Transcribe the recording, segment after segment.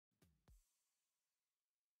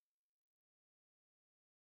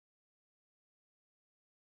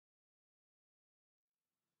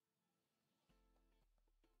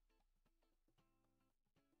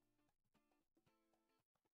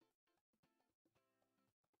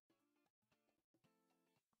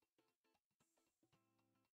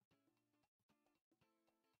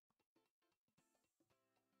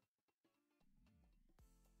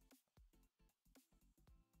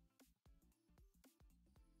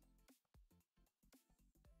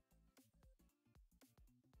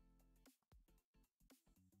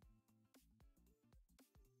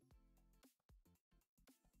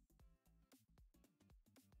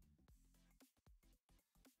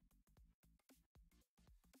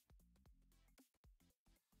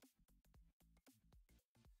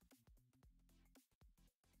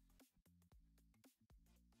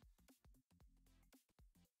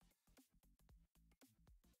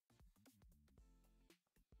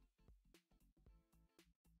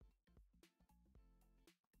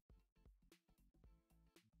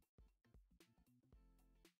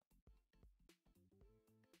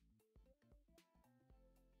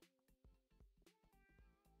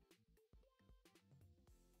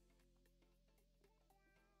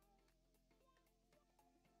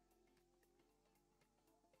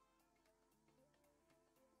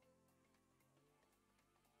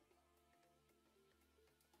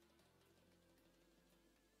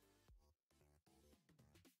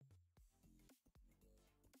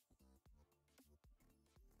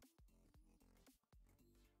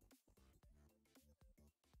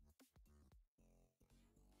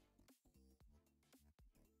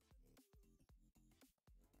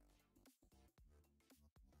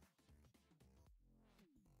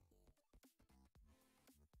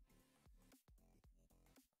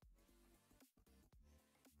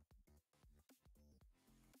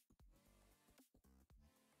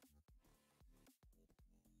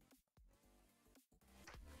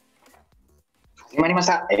始まりまし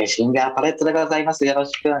た。シンガーパレットでございます。よろ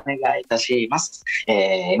しくお願いいたします。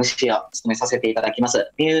MC を務めさせていただきま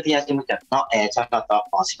す、ミューディア事務局のチャカと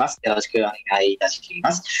申します。よろしくお願いいたし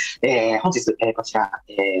ます。本日、こちら、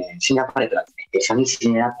シンガーパレットがですね、初日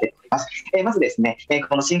になっております。まずですね、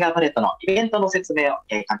このシンガーパレットのイベントの説明を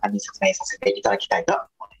簡単に説明させていただきたいと思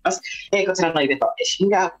います。こちらのイベント、シン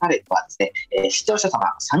ガーパレットはですね、視聴者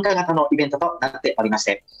様参加型のイベントとなっておりまし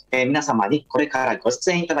て、皆様にこれからご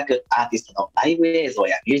出演いただくアーティストのライブ映像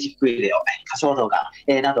やミュージックビデオ、歌唱動画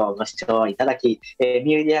などをご視聴いただき、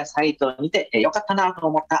ミューディアサイトにて良かったなと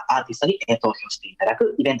思ったアーティストに投票していただ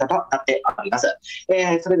くイベントとなっております。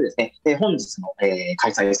それでですね、本日の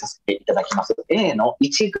開催させていただきます A の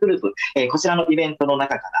1グループ、こちらのイベントの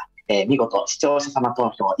中から見事視聴者様投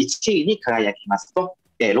票1位に輝きますと、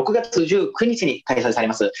6月19日に開催され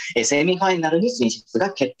ますセミファイナルに進出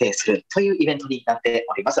が決定するというイベントになって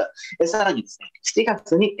おります。さらにですね、7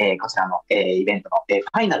月にこちらのイベントのフ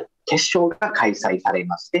ァイナル決勝が開催され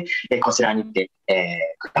まして、こちらにて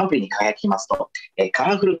グランプリに輝きますと、カ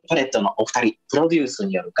ラフルパレットのお二人、プロデュース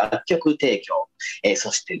による楽曲提供、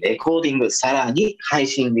そしてレコーディング、さらに配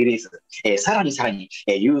信リリース、さらに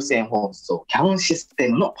有線放送キャンシステ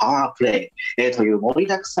ムのパワープレイ、という盛り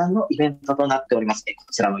だくさんのイベントとなっております。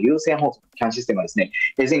こちらの有線放送キャンシステムはですね、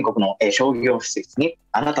全国の商業施設に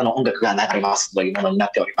あなたの音楽が流れますというものにな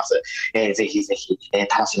っております。ぜひぜひ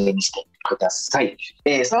楽しみにしてください。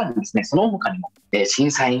さらにですね、その他にも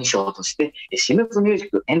審査員賞としてシムズミュージッ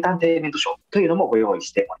クエンターテインメント賞というのもご用意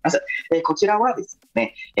しております。こちらはです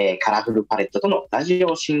ね、カラフルパレットとのラジ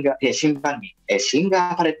オ新番組シン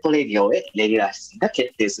ガーパレットレディオへレギュラー出演が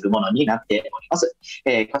決定するものになっております。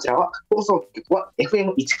こちらは放送局は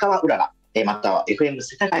FM 市川うらら、または FM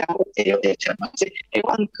世田谷を予定しておりまして、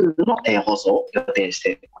ワンクールの放送を予定し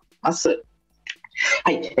ております。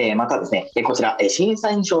はい、またですね、こちら審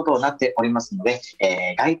査員賞となっておりますので、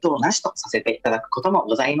該当なしとさせていただくことも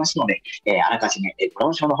ございますので、あらかじめご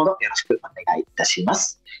了承のほどよろしくお願いいたしま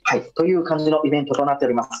す。はい、という感じのイベントとなってお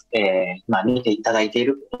ります。今見ていただいてい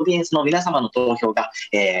るオーディエンスの皆様の投票が、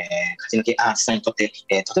勝ち抜きアーティストにとって、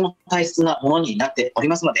とても大切なものになっており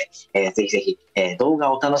ますので、ぜひぜひ、動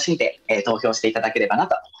画を楽しんで、投票していただければな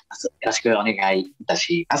と思います。よろしくお願いいた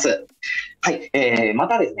します。はい、ま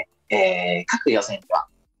たですね、各予選では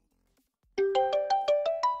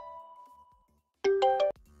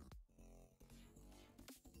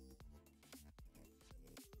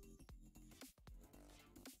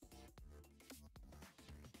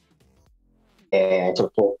ちょ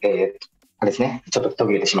っと、あれですね、ちょっと途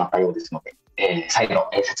切れてしまったようですので、再度、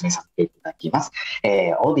説明させていただきます。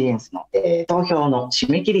オーディエンスの、投票の締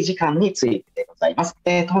め切り時間についてでございます。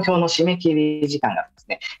投票の締め切り時間がです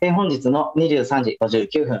ね、本日の23時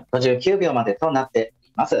59分59秒までとなっており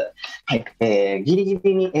ます。はい、ギリギ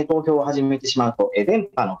リに、投票を始めてしまうと、電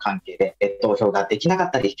波の関係で、投票ができなか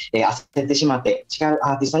ったり、焦ってしまって違う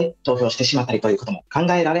アーティストに投票してしまったりということも考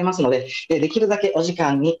えられますので、できるだけお時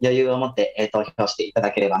間に余裕を持って、投票していた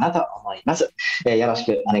だければなと思います。よろし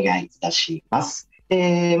くお願いいたします。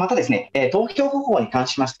またですね、投票方法に関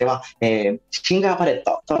しましては、シンガーパレッ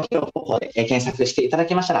ト投票方法で検索していただ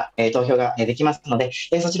きましたら、投票ができますので、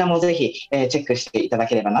そちらもぜひチェックしていただ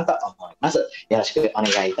ければなと思います。よろしくお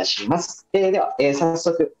願いいたします。では、早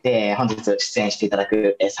速、本日出演していただ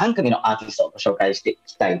く3組のアーティストをご紹介してい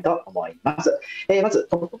きたいと思います。まず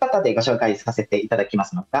トップ方でご紹介させていただきま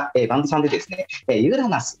すのが、バンドさんでですね、ユラ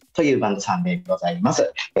ナスというバンドさんでございま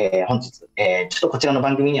す。本日、ちょっとこちらの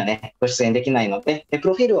番組にはね、ご出演できないので、プ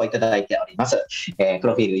ロフィールをいただいております。プ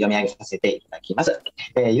ロフィール読み上げさせていただきます。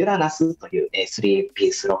ユラナスという3ピ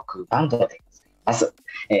ースロックバンドでございます。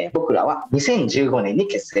僕らは2015年に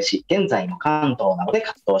結成し、現在も関東などで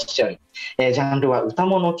活動しており、ジャンルは歌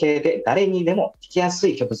物系で誰にでも聴きやす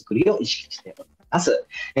い曲作りを意識しております。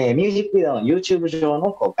ミュージックビデオの YouTube 上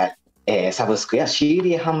の公開、サブスクや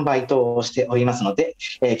CD 販売等をしておりますので、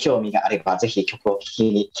興味があればぜひ曲を聴き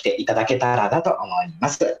に来ていただけたらなと思いま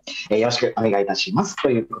す。よろしくお願いいたします。と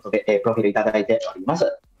いうことで、プロフィールいただいておりま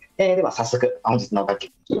す。では早速本日の楽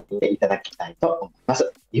曲聴いていただきたいと思いま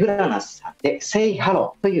す。ユラナスさんで Say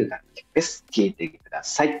Hello という楽曲です。聴いてくだ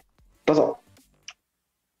さい。どうぞ。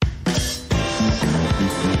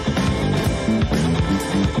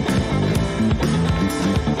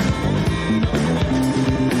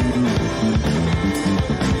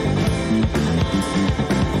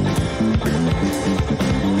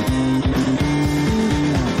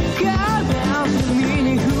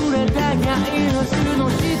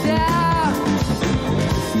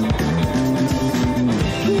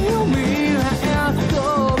君はやっ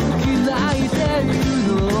と吹き出いている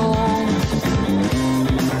の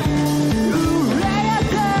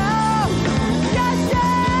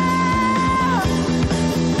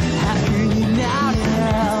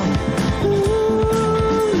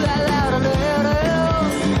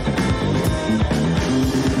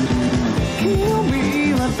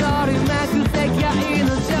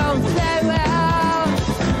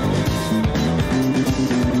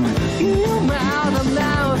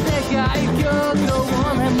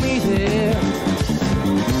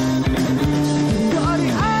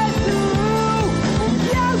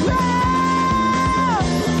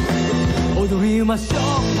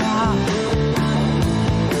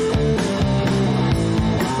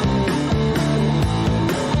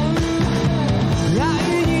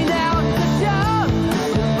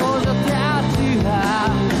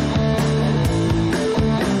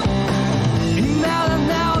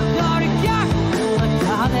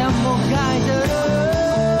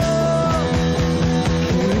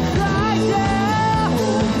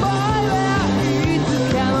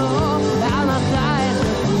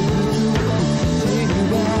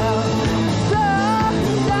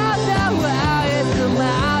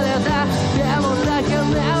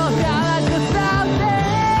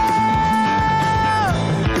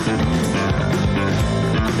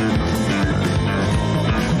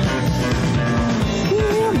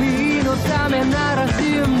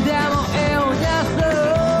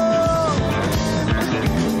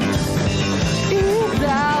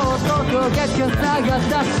が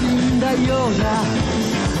た死んだような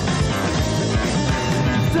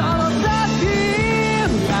その時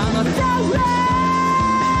あなたは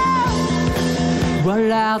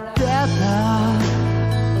笑ってた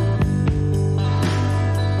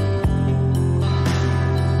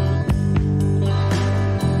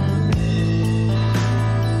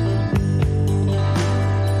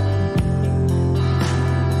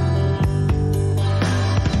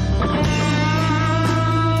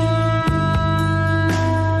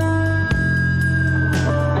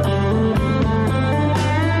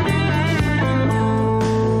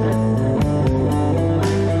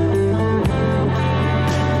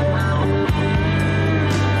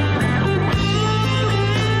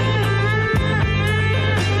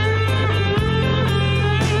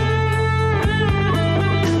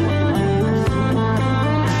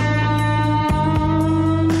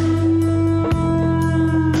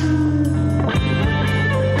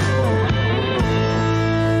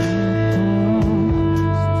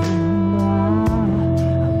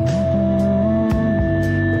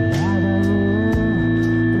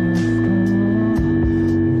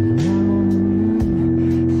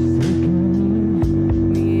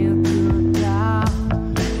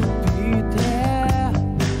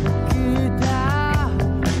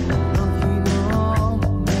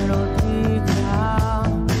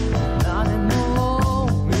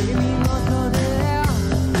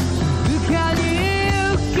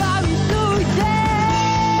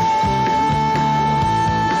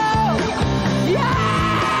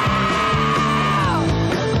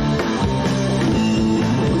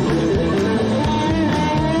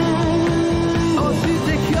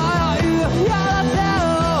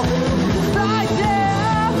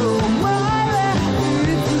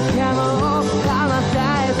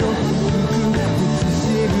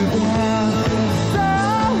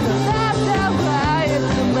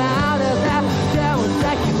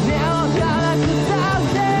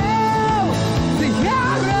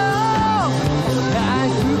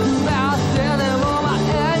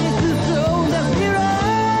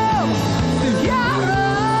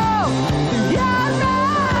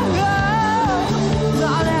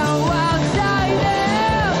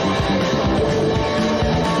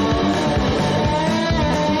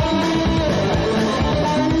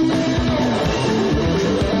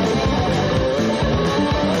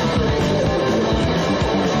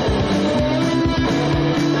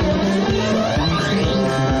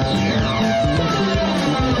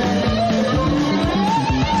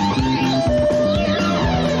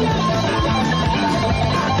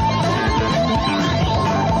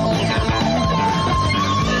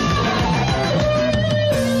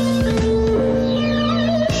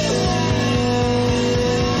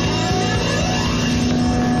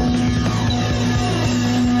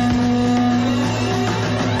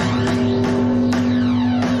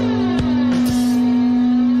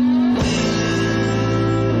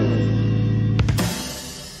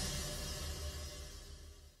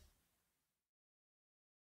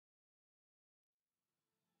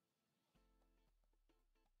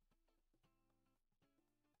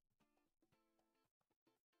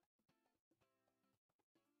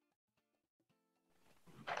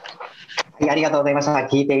はい、ありがとうございました。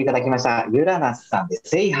聴いていただきました。ユラナスさんで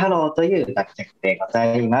Say Hello という楽曲でご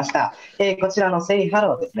ざいました。こちらの Say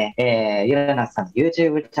Hello ですね、ユラナスさんの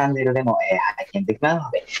YouTube チャンネルでも、拝見できます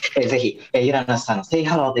ので、ぜひ、ユラナスさんの Say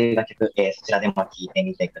Hello という楽曲、そちらでも聴いて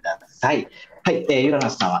みてください。はい、ユラナ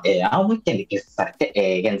スさんは、青森県で結成され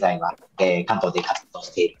て、現在は、関東で活動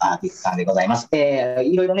しているアーティストさんでございます。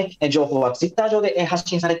いろいろね、情報は Twitter 上で、発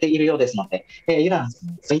信されているようですので、ユラナスさん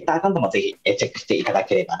の Twitter アカウントもぜひ、チェックしていただ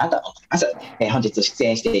ければなと思います。本日出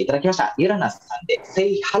演していただきましたユラナスさんで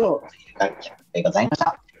Say Hello という楽曲でございまし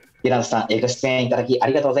た。ユラナスさん、ご出演いただきあ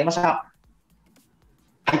りがとうございました。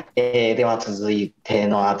はい、では続いて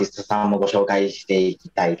のアーティストさんもご紹介していき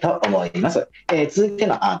たいと思います。続いて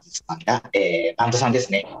のアーティストさんが、バンドさんです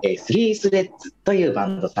ね、3スレッズというバ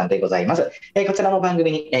ンドさんでございます。こちらの番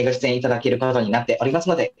組に、ご出演いただけることになっております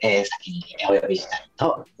ので、先にお呼びしたい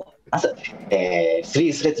と思います。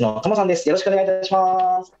3スレッズのともさんです。よろしくお願いいたし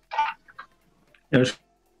ます。よろし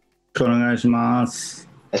くお願いします。よ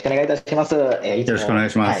ろしくお願いいたします。よろしくお願い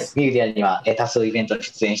します。ミューディアには多数イベントに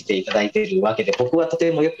出演していただいているわけで、僕はと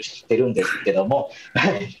てもよく知ってるんですけども、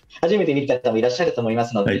初めて見た方もいらっしゃると思いま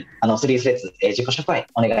すので、3スレッズ、自己紹介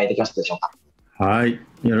お願いできますでしょうか。はい、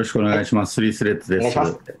よろしくお願いします。3スレッズです。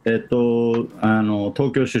東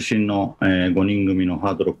京出身の、5人組の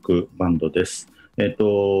ハードロックバンドです。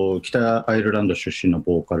北アイルランド出身の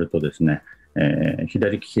ボーカルとですね、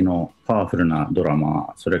左利きのパワフルなドラマ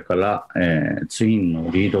ー、それから、ツイン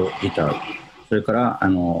のリードギター、それから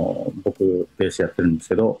僕ベースやってるんです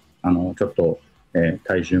けど、ちょっと、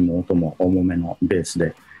体重も音も重めのベース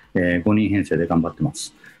で、5人編成で頑張ってま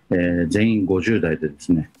す。全員50代でで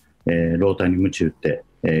すね、老体に鞭打って、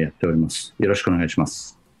やっております。よろしくお願いしま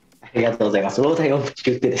す。ありがとうございます。老体を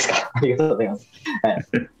鞭打ってですか。ありがとうございます。はい、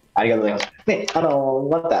ありがとうございます。で、ま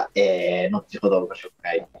た、後ほどご紹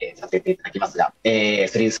介、させていただきますが、スリ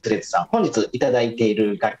ースレッズさん、本日いただいてい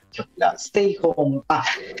る楽曲が、ステイホーム、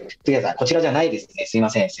杉谷さん、こちらじゃないですね。すいま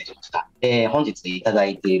せん、失礼しました。本日いただ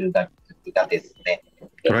いている楽曲がですね、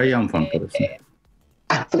トライアンファントですね。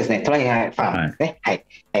そうですね、トライアンファンですね。はい。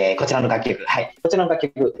こちらの楽曲、こちらの楽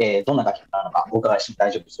曲、どんな楽曲なのか、お伺いして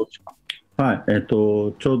大丈夫そうでしょうか。はい、ちょ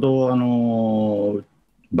うど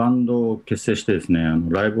バンドを結成してですね、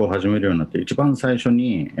ライブを始めるようになって一番最初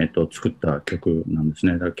に、作った曲なんです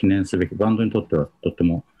ね。だから記念すべき、バンドにとってはとって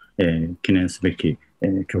も、記念すべき、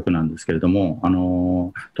曲なんですけれど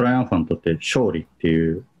も、トライアンファントって勝利って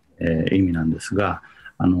いう、意味なんですが、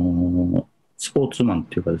スポーツマンっ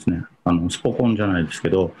ていうかですね、スポコンじゃないですけ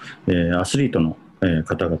ど、アスリートの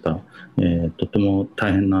方々、とても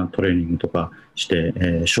大変なトレーニングとかして、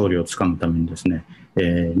勝利をつかむためにですね、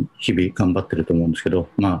日々頑張ってると思うんですけど、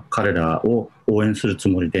彼らを応援するつ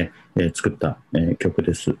もりで、作った、曲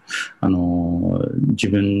です。自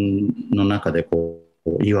分の中でこ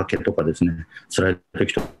う言い訳とかですね、辛い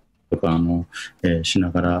時とかし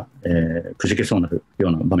ながら、くじけそうになるよ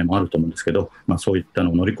うな場面もあると思うんですけど、そういった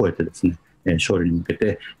のを乗り越えてですね、勝利に向け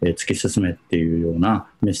て突き進めっていうような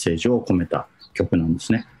メッセージを込めた曲なんで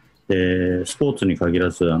すね。でスポーツに限ら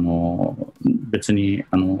ず別に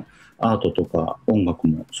アートとか音楽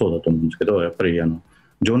もそうだと思うんですけど、やっぱり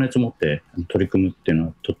情熱を持って取り組むっていうの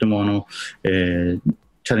はとってもチ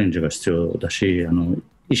ャレンジが必要だし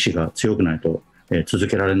意志が強くないと続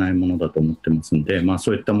けられないものだと思ってますので、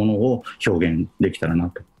そういったものを表現できたらな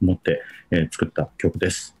と思って作った曲で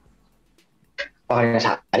す。わかりまし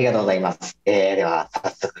た。ありがとうございます。では早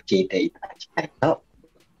速聴いていただきたいと思い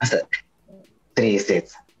ます。スリーステー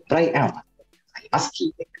ジトライアンファントでございます。聴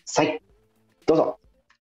いてください。どうぞ。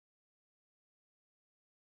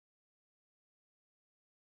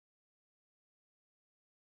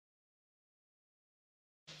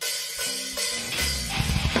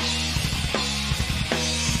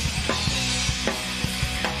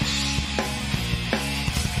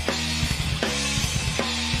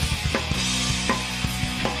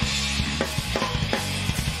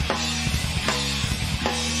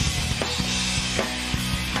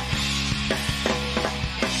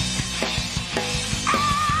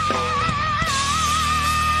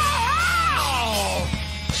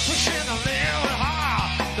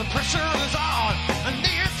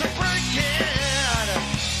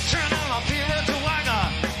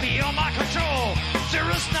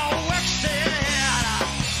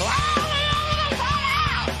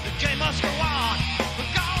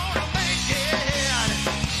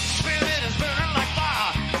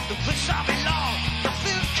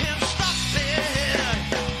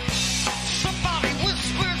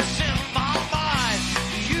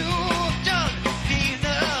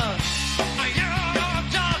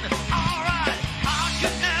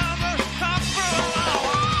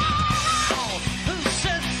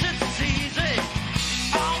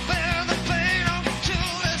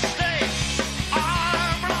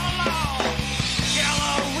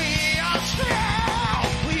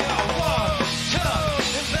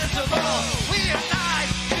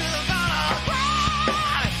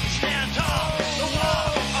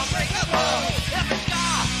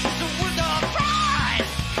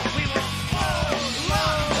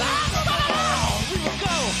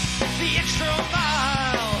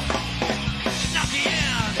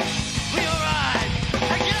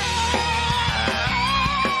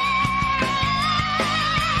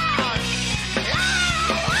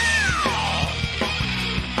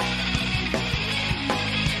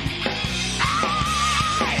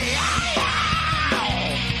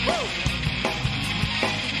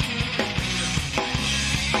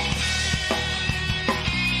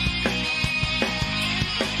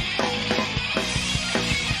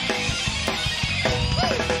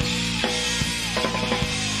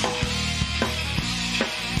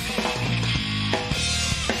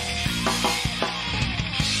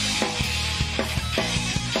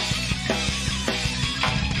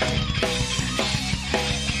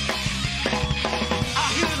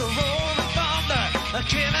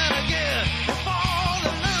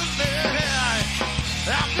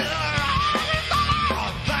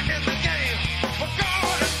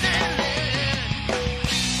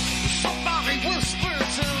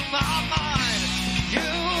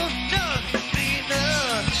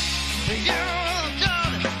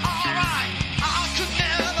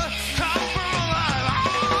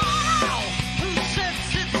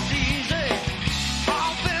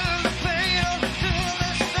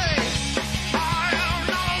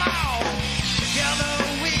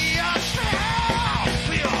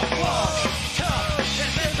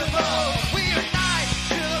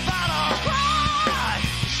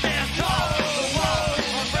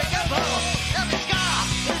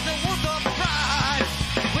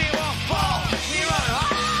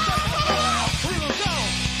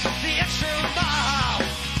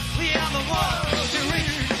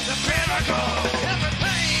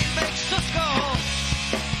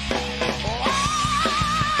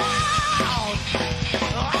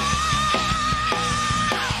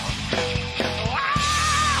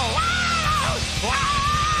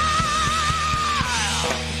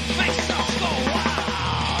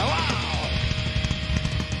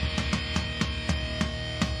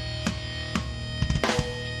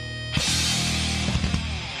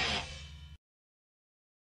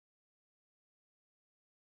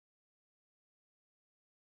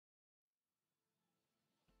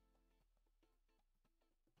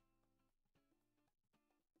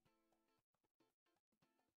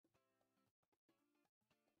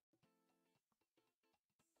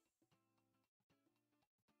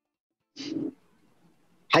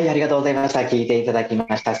はい、ありがとうございました。聞いていただきま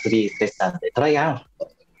した。スリーセッサンでトライアンフとい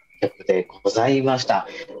う曲でございました。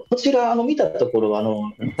こちら、見たところ、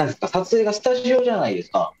何ですか、撮影がスタジオじゃないです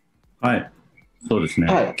か。はい、そうですね。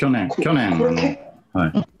はい、去年、はい、去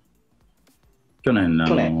年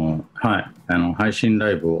はい、配信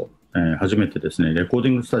ライブを、初めてですね、レコーデ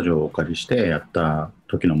ィングスタジオをお借りしてやった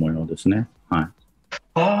時の模様ですね。はい。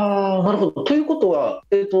ああ、なるほど。ということは、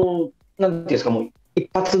なんていうんですか、もう一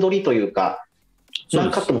発撮りというか、何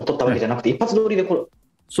カットも撮ったわけじゃなくて、一発撮りでこれ。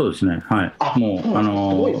そうですね。はい。も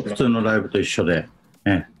う、普通のライブと一緒で。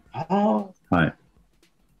はい。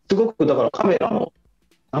すごく、だからカメラも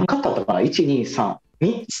何カットあったかな、1、2、3、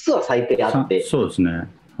3つは最低あって。そうですね。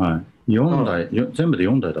はい。4台、全部で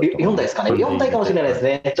4台だったかな。4台ですかね。4台かもしれないです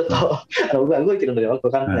ね。ちょっと動いてるので分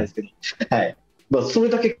からないですけど。はい。それ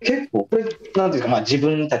だけ結構、これ、なんていうか、自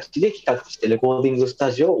分たちで企画して、レコーディングス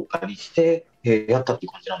タジオをお借りして、やったってい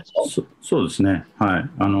う感じなんですか？そうですね。はい。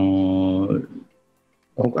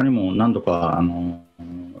他にも何度か、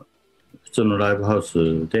普通のライブハウ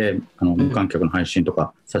スで無観客の配信と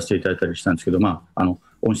かさせていただいたりしたんですけど、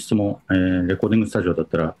音質も、レコーディングスタジオだっ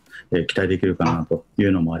たら、期待できるかなとい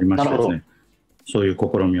うのもありましてですね、そういう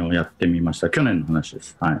試みをやってみました。去年の話で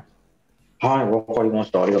す。はい。はい、わかりま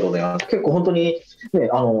した。ありがとうございます。結構本当に、ね、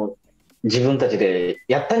自分たちで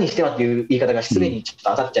やったにしてはという言い方が失礼にちょっと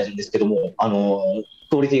当たっちゃうんですけども、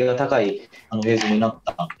クオリティが高い映像になっ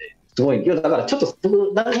たので、すごい、だからちょっと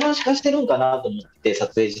僕、何話かしてるんかなと思って、撮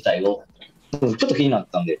影自体を、ちょっと気になっ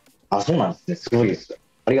たんで、そうなんですね、すごいです。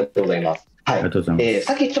ありがとうございます。はい。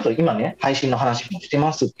さっきちょっと今ね、配信の話もして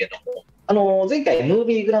ますけども、前回、ムー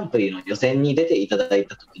ビーグランプリの予選に出ていただい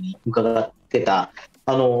たときに伺ってた、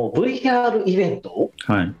VR イベント、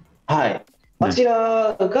はい。あち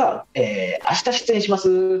らが、明日出演しま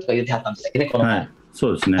すとか言ってはったんですけどね、この前。はい、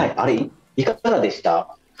そうですね。はい、あれ、いかがでし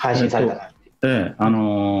た？配信された感じ。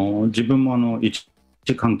自分も一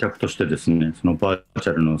観客としてですね、そのバーチ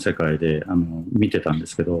ャルの世界で見てたんで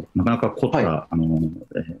すけど、なかなか凝った、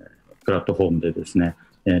プラットフォームでですね、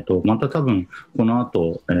また多分この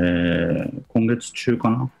後、今月中か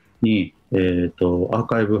なに、アー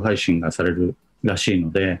カイブ配信がされるらしい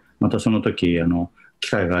ので、またその時機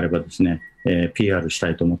会があればですね、PR した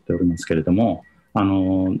いと思っておりますけれども、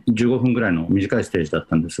15分ぐらいの短いステージだっ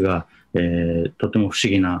たんですが、とても不思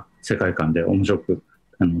議な世界観で面白く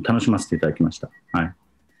楽しませていただきました。はい。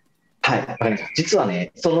はい、わかりました。実は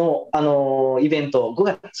ね、その、イベント、5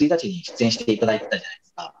月1日に出演していただいてたじゃないで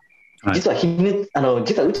すか。はい、実はう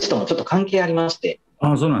ちともちょっと関係ありまして、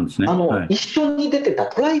そうなんですね。一緒に出てた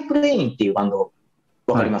トライプレインっていうバンド、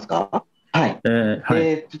わかりますか？はい。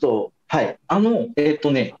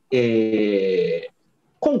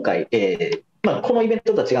今回、このイベン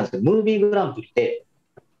トとは違うんですけど、ムービーグランプリで、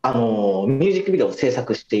ミュージックビデオを制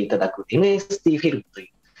作していただく MST フィルムと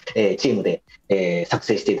いう、チームで、作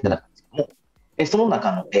成していただくんですけども、その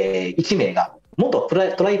中の、1名が元トラ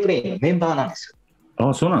イプレインのメンバーなんですよ。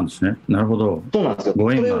そうなんですね。なるほど。そうなんですよ。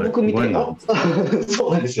ご縁が、それを僕見て、そ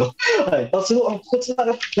うなんですよ。はい。すごい、ここつな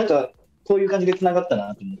がなんか、こういう感じでつながった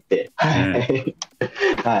なと思って。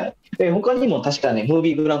はい。他にも確かね、ムー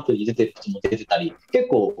ビーグランプリに出てる人も出てたり、結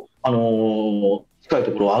構、近い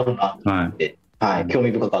ところはあるなと思って、はい、興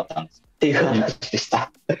味深かったんです。っていう話でし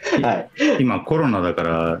た。はい。今、コロナだか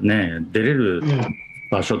らね、出れる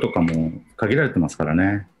場所とかも限られてますから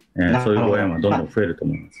ね。そういうご縁はどんどん増えると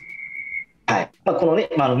思います。はい。このね、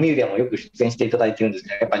ミューディアもよく出演していただいてるんですけ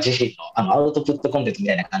ど、やっぱり自身のアウトプットコンテンツみ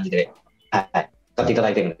たいな感じで、はい、使っていただ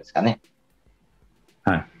いてるんですかね。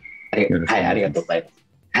はい。ありがとうございます。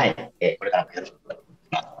はい。これからもよろしくお願いし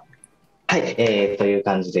ます。はい。という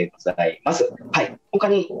感じでございます。はい。他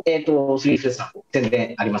に、スリーフレさん、宣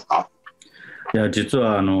伝ありますか？いや、実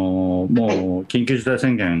は、もう、緊急事態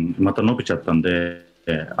宣言、また伸びちゃったんで、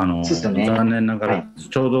残念ながら、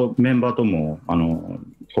ちょうどメンバーとも、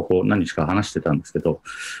ここ何日か話してたんですけど、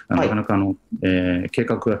なかなか計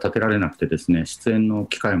画が立てられなくてですね、出演の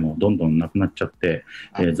機会もどんどんなくなっちゃって、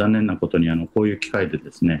残念なことにこういう機会でで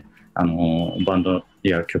すね、バンド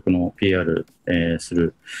や曲の PR、す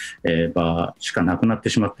る、場しかなくなって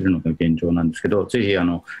しまっているのが現状なんですけど、ぜひスリ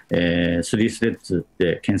ースレッズ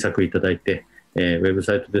で検索いただいて、ウェブ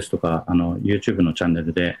サイトですとかYouTube のチャンネ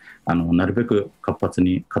ルでなるべく活発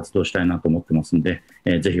に活動したいなと思ってますので、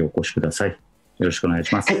ぜひお越しください。よろしくお願い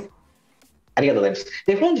します。はい、ありがとうございます。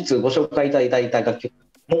で、本日ご紹介いただいた楽曲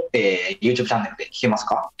も、YouTube チャンネルで聴けます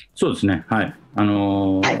か？そうですね。はい。あ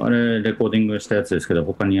れレコーディングしたやつですけど、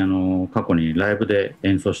他に過去にライブで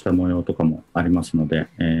演奏した模様とかもありますので、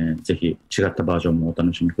ぜひ違ったバージョンもお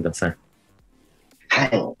楽しみください。は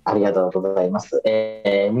い、ありがとうございます。ミ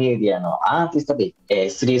ューディアのアーティストページ、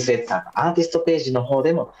スリースレッドさんのアーティストページの方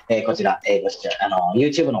でも、こちら、ご視聴、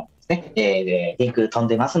YouTube のですね、リンク飛ん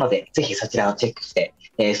でますので、ぜひそちらをチェックして、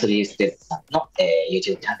スリースレッドさんの、YouTube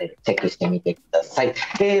チャンネルチェックしてみてください。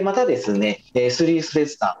またですね、スリースレッ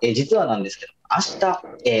ドさん、実はなんですけど、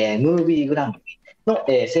明日、ムービーグランプリの、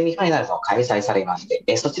セミファイナルが開催されまし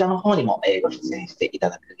て、そちらの方にも、ご出演してい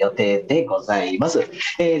ただく予定でございます。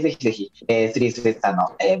ぜひぜひ、スリースレッドさん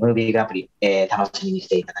の、ムービーグランプリ、楽しみにし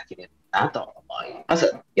ていただければなと思います。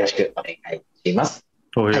よろしくお願いします。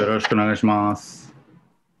よろしくお願いします。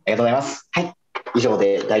ありがとうございます。はい、以上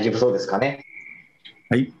で大丈夫そうですかね。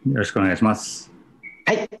はい、よろしくお願いします。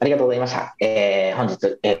はい、ありがとうございました。本日、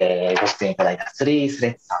ご出演いただいたスリースレ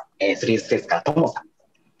ッドさん、スリースレッドからともさん、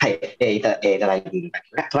はい、いただいている楽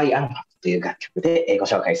曲がトライアンファという楽曲で、ご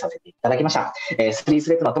紹介させていただきました。スリース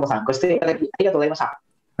レッドのともさん、ご出演いただきありがとうございました。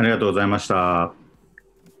ありがとうございました。は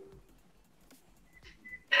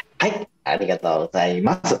い、ありがとうござい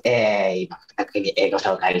ます。今、2組、ご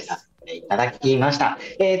紹介させていただきました。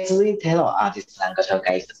続いてのアーティストさんご紹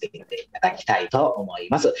介させていただきたいと思い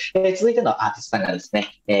ます。続いてのアーティストさんがですね、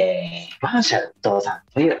マーシャル伊藤さん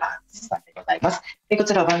というアーティストさんでございます。こ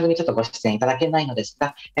ちらは番組ちょっとご出演いただけないのです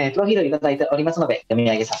が、プロフィールいただいておりますので、読み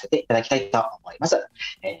上げさせていただきたいと思います。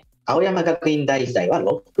青山学院大時代は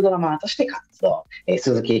ロックドラマーとして活動、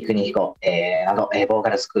鈴木邦彦、など、ボーカ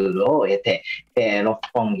ルスクールを終えて、六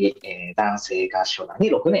本木、男性合唱団に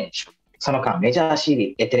6年所属。その間、メジャー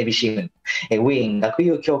CD、テレビ CM、ウィーン学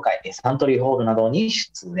友協会、サントリーホールなどに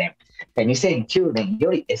出演。2009年よ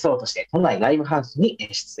りソロとして都内ライブハウスに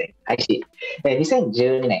出演開始。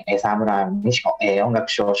2012年、沢村美智子、音楽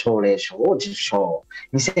賞奨励賞を受賞。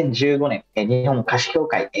2015年、日本歌手協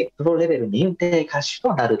会、プロレベル認定歌手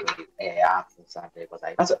となるという、アーティストさんでござ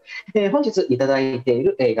います。本日いただいてい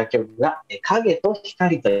る、楽曲が、影と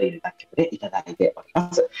光という楽曲でいただいており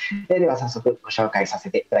ます。では早速ご紹介させ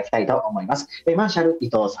ていただきたいと思います。マーシャル伊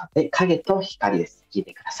藤さんで影と光です。聴い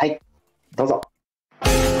てください。どうぞ。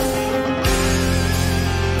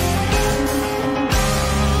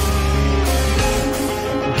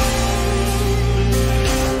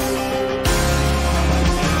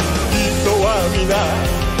皆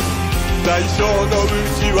最初のう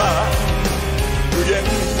ちは無限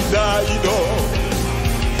大の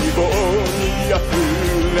希望にあふ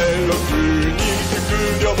れろ国熟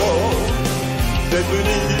慮もせずに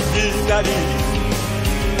いきなり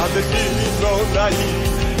果てしのない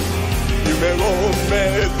夢を目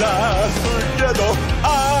指すけどあ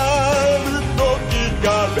る時壁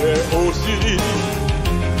を知り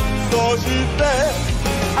そして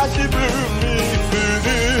足踏みす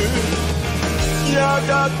るや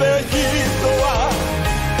がて人は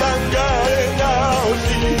考え直し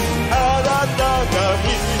新たな道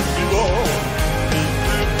を見つ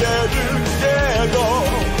けるけれ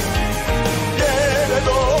ど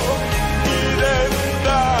未練だ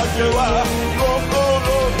けは心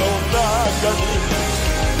の中に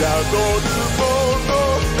宿るもの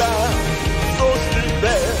さそして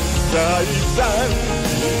再三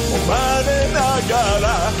に生まれながら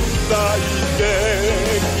最適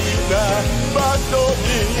な場所に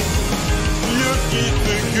行き着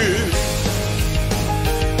く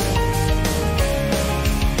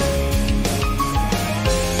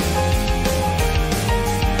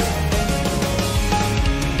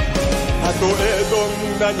たとえど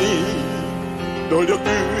んなに努力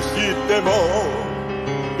しても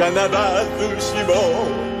必ずしも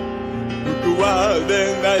報われ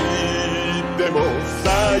ないでも最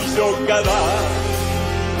初から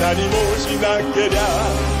何もしなけりゃ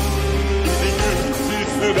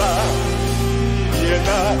すら見えな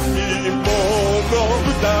いもの二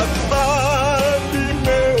つに目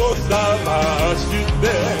を覚まして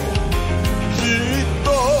じっと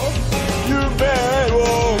夢を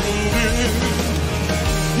見る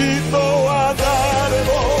人は誰も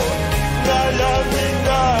悩みな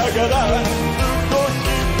がら少し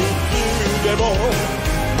ずつでも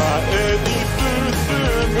前に進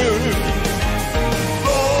むそ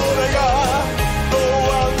れが永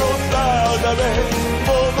遠の定め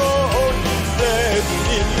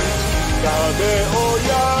壁を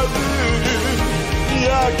破る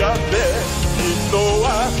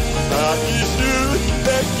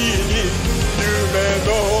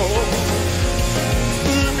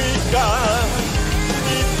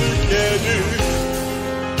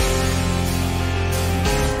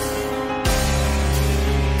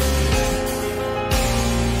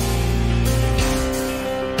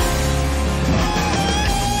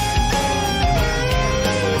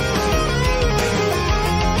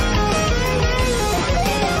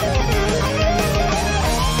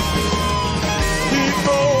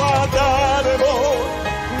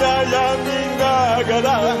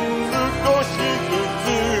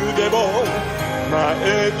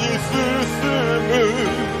に進む。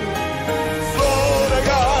それが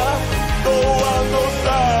永遠の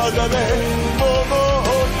定め、もの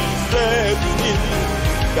にせずに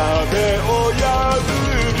壁を破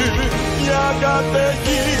る。やがて人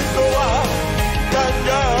は考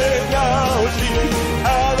え直し、新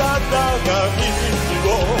たな道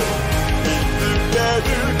を見つける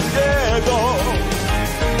けど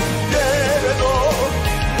未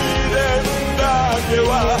練だけ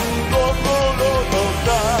は心の中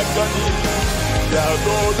に宿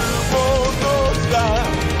るものさ。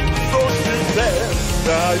そして大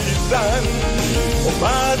惨に追わ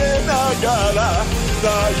れながら最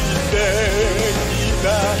適な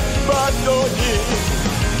場所に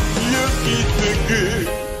行き着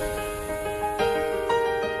く。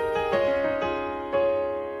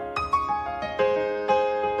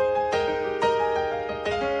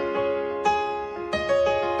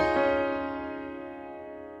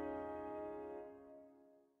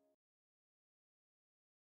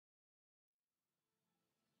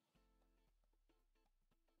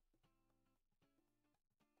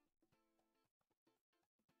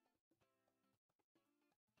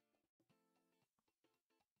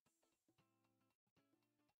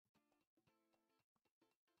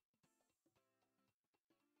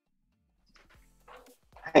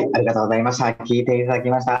はい、ありがとうございました。聞いていただき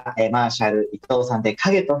ました。マーシャル伊藤さんで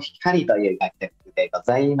影と光という楽曲でご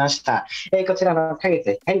ざいました。こちらの影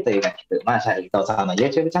と光という楽曲、マーシャル伊藤さんの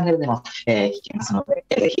YouTube チャンネルでも、聴けますので、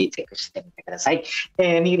ぜひチェックしてみてください。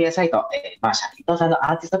右上サイト、マーシャル伊藤さんの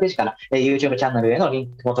アーティストページから、YouTube チャンネルへのリ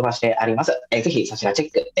ンクも飛ばしてあります。ぜひそちらチェ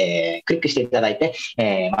ック、クリックしていただいて、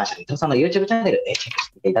マーシャル伊藤さんの YouTube チャンネル、チェック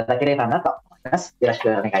していただければなと思います。よろしく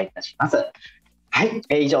お願いいたします。は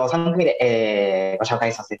い、以上3組で、ご紹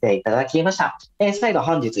介させていただきました。最後、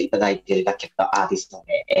本日いただいている楽曲とアーティスト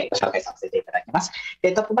で、ご紹介させていただきます。ト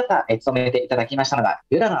ップバッター、務めていただきましたのが、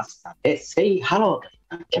ユラナスさんで Say Hello という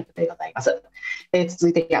楽曲でございます。続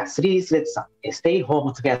いては、スリースレッドさん、Stay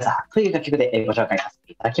Home Together という楽曲で、ご紹介させ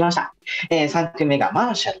ていただきました。3組目がマ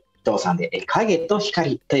ーシャル伊藤さんで、影と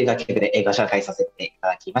光という楽曲で、ご紹介させていた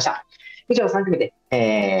だきました。以上3組で、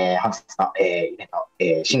本日の、イベン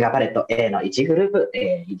ト、シンガーパレット A の1グループ、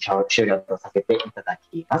終了とさせていただ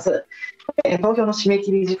きます。投票の締め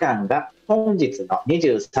切り時間が本日の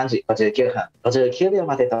23時59分59秒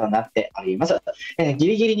までとなっております。ギ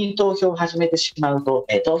リギリに投票を始めてしまうと、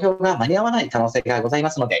投票が間に合わない可能性がござい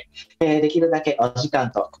ますので、できるだけお時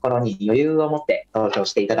間と心に余裕を持って投票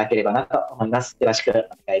していただければなと思います。よろしくお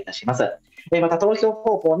願いいたします。また投票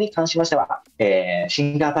方法に関しましては、シ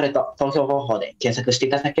ンガーパレット投票方法で検索してい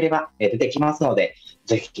ただければ出てきますので、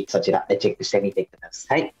ぜひそちらチェックしてみてくだ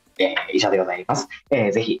さい。以上でございます。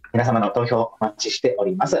ぜひ皆様の投票お待ちしてお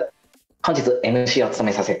ります。本日 MC を務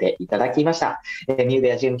めさせていただきました、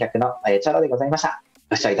Mudia事務局のチャロでございました。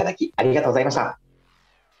ご視聴いただきありがとうございました。